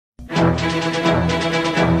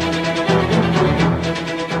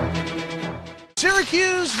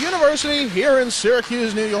Syracuse University here in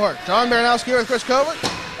Syracuse, New York. John Baranowski with Chris Coovert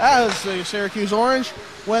as the Syracuse Orange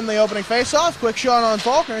win the opening faceoff. Quick shot on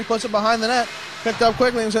Faulkner. He puts it behind the net. Picked up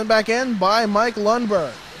quickly and sent back in by Mike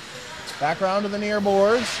Lundberg. Back round to the near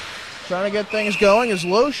boards. Trying to get things going is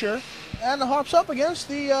Loescher. And hops up against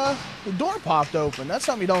the door popped open. That's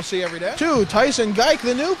something you don't see every day. Two, Tyson Geik,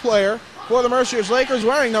 the new player for the Mercyhurst Lakers,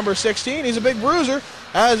 wearing number 16. He's a big bruiser.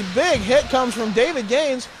 As big hit comes from David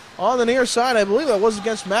Gaines on the near side. I believe that was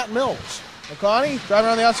against Matt Mills. McConney driving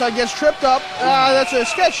around the outside, gets tripped up. That's a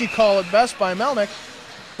sketchy call at best by Melnick.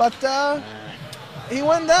 But he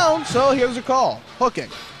went down, so here's a call. Hooking.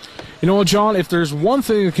 You know what, John? If there's one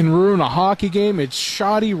thing that can ruin a hockey game, it's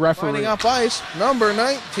shoddy refereeing. Lining up ice, number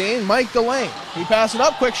 19, Mike Delane. He passed it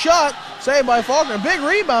up, quick shot, saved by Faulkner. Big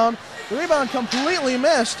rebound. The rebound completely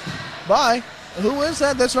missed by, who is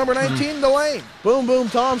that? That's number 19, Delane. Boom, boom,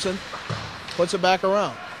 Thompson puts it back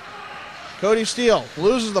around. Cody Steele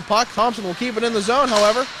loses the puck. Thompson will keep it in the zone,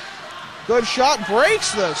 however. Good shot,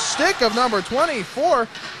 breaks the stick of number 24,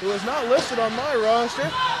 who is not listed on my roster.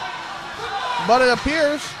 But it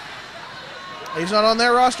appears he's not on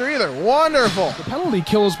their roster either. Wonderful. The penalty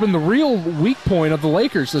kill has been the real weak point of the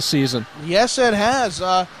Lakers this season. Yes, it has.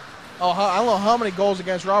 I don't know how many goals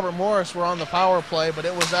against Robert Morris were on the power play, but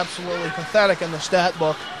it was absolutely pathetic in the stat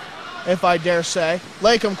book, if I dare say.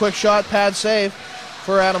 Lakem, quick shot, pad save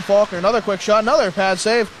for Adam Faulkner. Another quick shot, another pad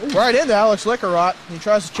save right into Alex Lickerott. He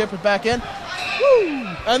tries to chip it back in. Woo!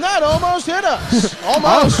 And that almost hit us.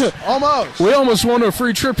 Almost. We almost won a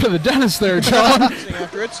free trip to the dentist there, John.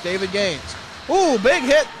 After it's David Gaines. Ooh, big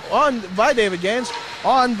hit by David Gaines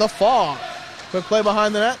on the fog. Quick play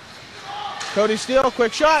behind the net. Cody Steele,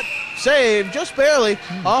 quick shot, save just barely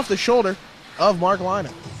off the shoulder of Mark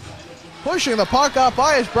Leiner. Pushing the puck up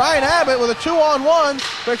by is Brian Abbott with a 2-on-1.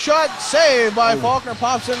 Quick shot, saved by Faulkner,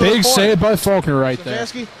 pops into the corner. Big save by Faulkner right there.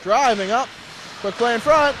 Stefanski driving up. Quick play in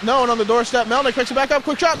front. No one on the doorstep. Melnick picks it back up.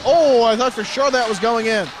 Quick shot. Oh, I thought for sure that was going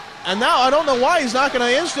in. And now I don't know why he's not going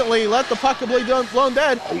to instantly let the puck be blown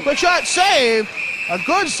dead. Quick shot, save. A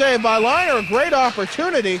good save by Leiner. A great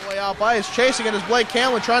opportunity. Way out by is chasing it as Blake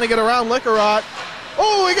Camlin trying to get around Lickerott.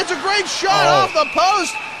 Oh, he gets a great shot off the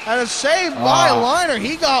post. And it's saved by Leiner.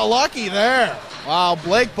 He got lucky there. Wow,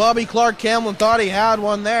 Blake Bubby Clark Camlin thought he had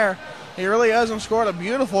one there. He really hasn't scored a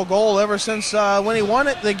beautiful goal ever since when he won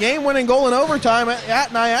it, the game-winning goal in overtime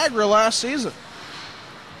at Niagara last season.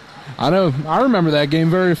 I know. I remember that game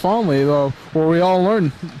very fondly, though, where we all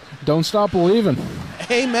learned, don't stop believing.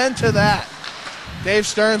 Amen to that. Dave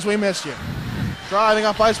Stearns, we missed you. Driving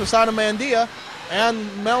up ice beside Mandia and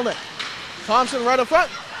Melnick. Thompson right up front.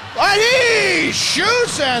 And he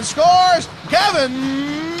shoots and scores. Kevin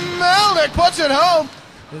Melnick puts it home.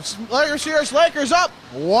 It's Mercyhurst Lakers up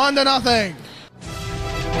 1-0.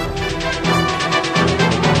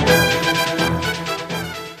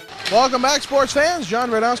 Welcome back, sports fans. John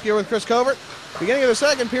Baranowski here with Chris Coovert. Beginning of the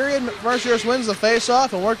second period, Mercyhurst wins the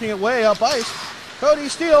face-off and working it way up ice. Cody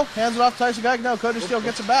Steele hands it off to Tyson Geik. No, Cody Steele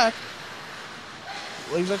gets it back.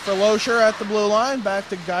 Leaves it for Loescher at the blue line. Back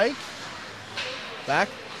to Geik. Back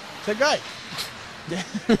to Geik.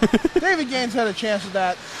 David Gaines had a chance at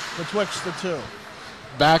that betwixt the two.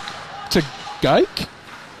 Back to Geik?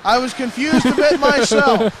 I was confused a bit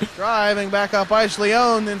myself. Driving back up ice,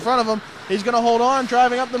 Leone in front of him. He's going to hold on,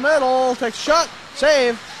 driving up the middle. Takes a shot,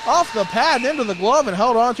 save, off the pad, into the glove, and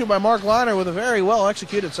held on to by Mark Leiner with a very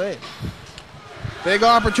well-executed save. Big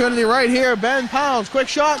opportunity right here. Ben Pounds, quick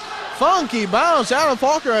shot, funky bounce. Adam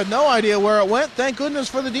Faulkner had no idea where it went. Thank goodness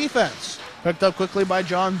for the defense. Picked up quickly by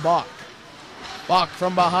John Bach. Bach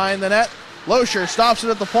from behind the net. Loescher stops it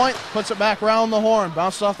at the point, puts it back round the horn.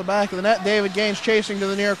 Bounces off the back of the net. David Gaines chasing to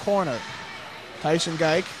the near corner. Tyson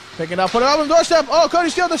Geik picking up, put it up on the doorstep. Oh, Cody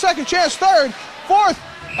Steele the second chance, third, fourth,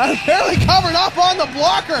 and barely covered up on the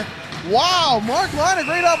blocker. Wow, Mark Leiner,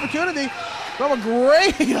 great opportunity from a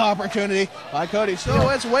great opportunity by Cody Steele.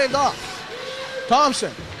 It's waved off.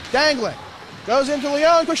 Thompson dangling, goes into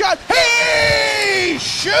Leone, quick shot. He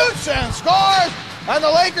shoots and scores. And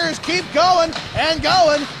the Lakers keep going, and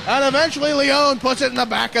eventually Leone puts it in the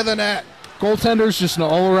back of the net. Goaltender's just an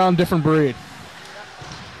all-around different breed.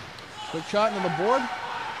 Quick shot into the board.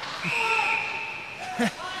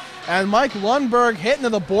 And Mike Lundberg hitting to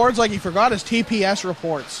the boards like he forgot his TPS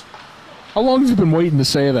reports. How long have you been waiting to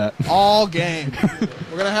say that? All game. We're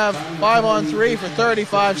going to have 5-on-3 for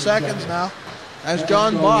 35 seconds now. As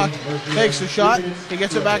John Bach takes the shot, he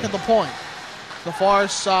gets it back at the point. The far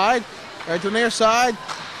side. Right to the near side.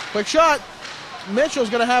 Quick shot.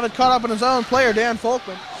 Mitchell's going to have it caught up in his own player, Dan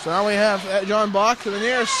Folkman. So now we have John Bach to the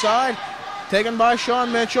nearest side, taken by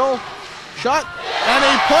Sean Mitchell. Shot, and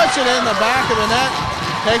he puts it in the back of the net.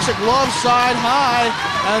 Takes a glove side high,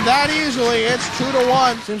 and that easily, it's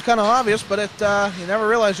 2-1. Seems kind of obvious, but you never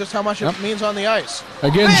realize just how much it means on the ice.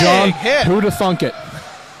 Again, Big John, hit. who'd have thunk it?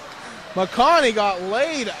 McConney got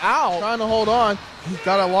laid out, trying to hold on. He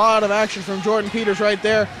got a lot of action from Jordan Peters right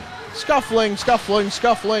there. Scuffling, scuffling,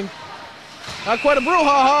 scuffling. Not quite a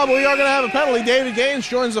brouhaha, but we are going to have a penalty. David Gaines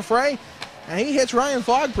joins the fray, and he hits Ryan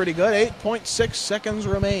Fogg pretty good. 8.6 seconds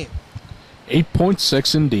remain.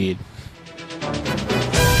 8.6 indeed.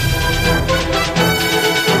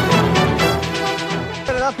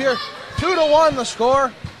 Get it up here. 2-1 the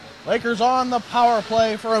score. Lakers on the power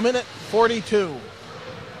play for 1:42.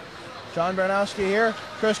 John Baranowski here.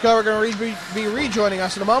 Chris Coovert going to be rejoining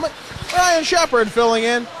us in a moment. Ryan Shepard filling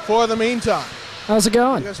in for the meantime. How's it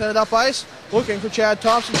going? He's headed up ice, looking for Chad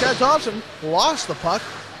Thompson. Chad Thompson lost the puck.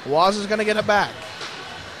 Waz is going to get it back.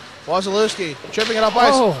 Wazalewski chipping it up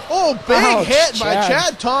ice. Oh, big hit by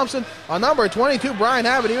Chad Thompson on number 22, Brian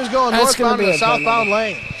Abbott. He was going northbound to the southbound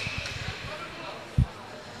lane.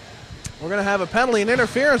 We're going to have a penalty and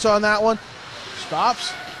interference on that one.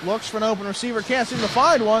 Stops, looks for an open receiver, can't seem to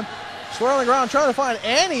find one. Swirling around, trying to find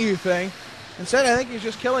anything. Instead, I think he's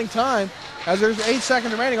just killing time as there's 8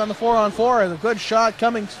 seconds remaining on the 4-on-4. As a good shot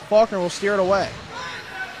coming, Faulkner will steer it away.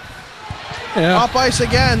 Yeah. Up ice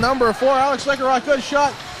again, number 4, Alex Lickerock, good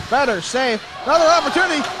shot. Better save. Another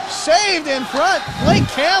opportunity. Saved in front. Blake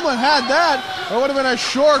Camlin had that. It would have been a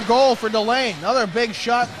sure goal for Delane. Another big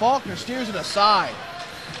shot. Faulkner steers it aside.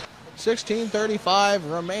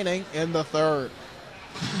 16:35 remaining in the third.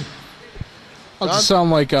 I'll just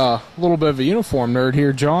sound like a little bit of a uniform nerd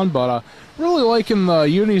here, John, but really liking the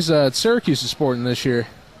unis that Syracuse is sporting this year.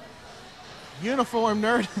 Uniform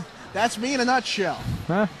nerd. That's me in a nutshell.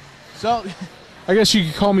 Huh? So, I guess you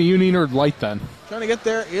could call me uni nerd light then. trying to get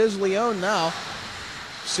there is Leon now.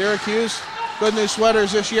 Syracuse, good new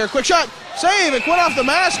sweaters this year. Quick shot, save, it went off the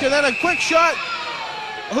mask, and then a quick shot.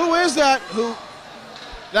 Who is that?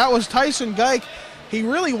 That was Tyson Geik. He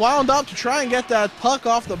really wound up to try and get that puck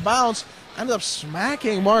off the bounce. Ended up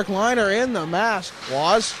smacking Mark Leiner in the mask.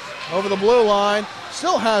 Was over the blue line.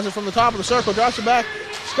 Still has it from the top of the circle. Drops it back.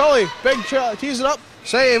 Scully, big tees it up.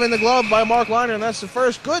 Save in the glove by Mark Leiner, and that's the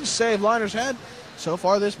first good save Liner's had so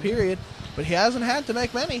far this period. But he hasn't had to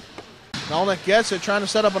make many. Melnick gets it, trying to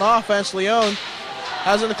set up an offense. Leon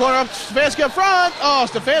has it in the corner up. Stefanski up front. Oh,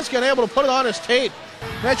 Stefanski unable to put it on his tape.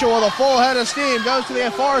 Mitchell with a full head of steam goes to the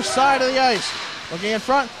far side of the ice. Looking in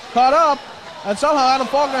front, caught up, and somehow Adam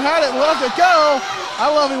Faulkner had it and let it go. I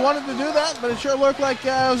don't know if he wanted to do that, but it sure looked like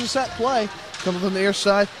it was a set play. Coming from the near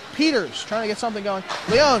side. Peters trying to get something going.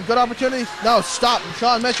 Leon, good opportunity. No, stop.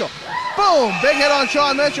 Sean Mitchell. Boom! Big hit on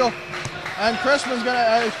Sean Mitchell. And Crispin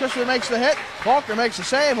makes the hit. Faulkner makes the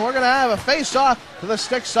save, and we're going to have a face-off to the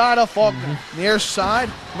stick side of Faulkner. Near side,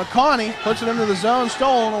 McConney puts it into the zone,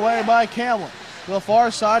 stolen away by Camlin. To the far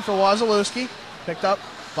side for Wazalewski, picked up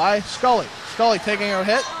by Scully. Scully taking a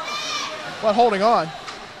hit, but holding on.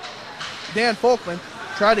 Dan Folkman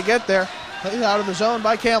tried to get there. He's out of the zone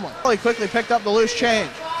by Camlin. Scully quickly picked up the loose change.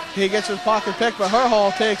 He gets his pocket pick, but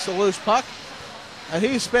Herhall takes the loose puck, and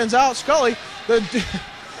he spins out. Scully,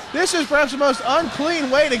 this is perhaps the most unclean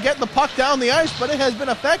way to get the puck down the ice, but it has been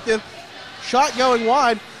effective. Shot going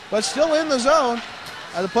wide, but still in the zone.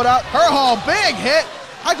 And to put out Herhall, big hit.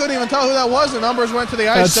 I couldn't even tell who that was. The numbers went to the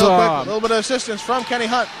ice so quick. A little bit of assistance from Kenny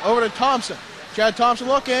Hunt. Over to Thompson. Chad Thompson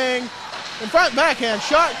looking in front, backhand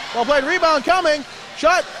shot. Well played, rebound coming.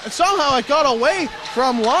 Shot, and somehow it got away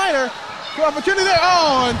from Leiner. Good opportunity there.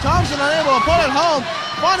 Oh, and Thompson unable to put it home.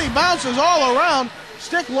 Funny bounces all around.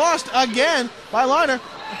 Stick lost again by Leiner.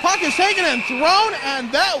 The puck is taken and thrown, and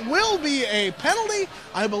that will be a penalty.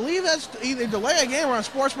 I believe that's either delay a game or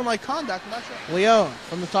unsportsmanlike conduct. I'm not sure. Leon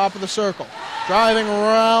from the top of the circle, driving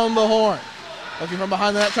around the horn. Looking from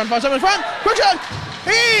behind the net, trying to find someone in front. Quick shot!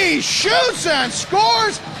 He shoots and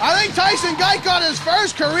scores! I think Tyson Geik got his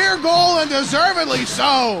first career goal, and deservedly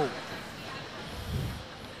so.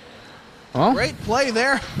 Huh? Great play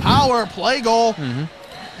there. Power play goal.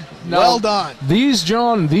 Now, well done. These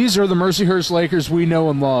are the Mercyhurst Lakers we know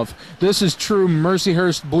and love. This is true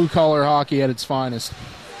Mercyhurst blue-collar hockey at its finest.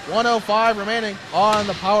 1:05 remaining on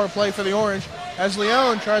the power play for the Orange as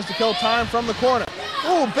Leon tries to kill time from the corner.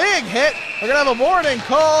 Ooh, big hit. We're going to have a boarding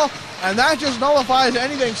call, and that just nullifies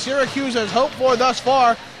anything Syracuse has hoped for thus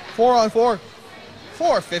far. 4-on-4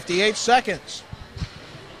 for 58 seconds.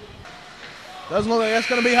 Doesn't look like that's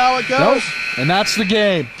going to be how it goes. Nope. And that's the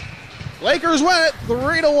game. Lakers win it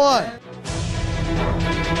 3-1.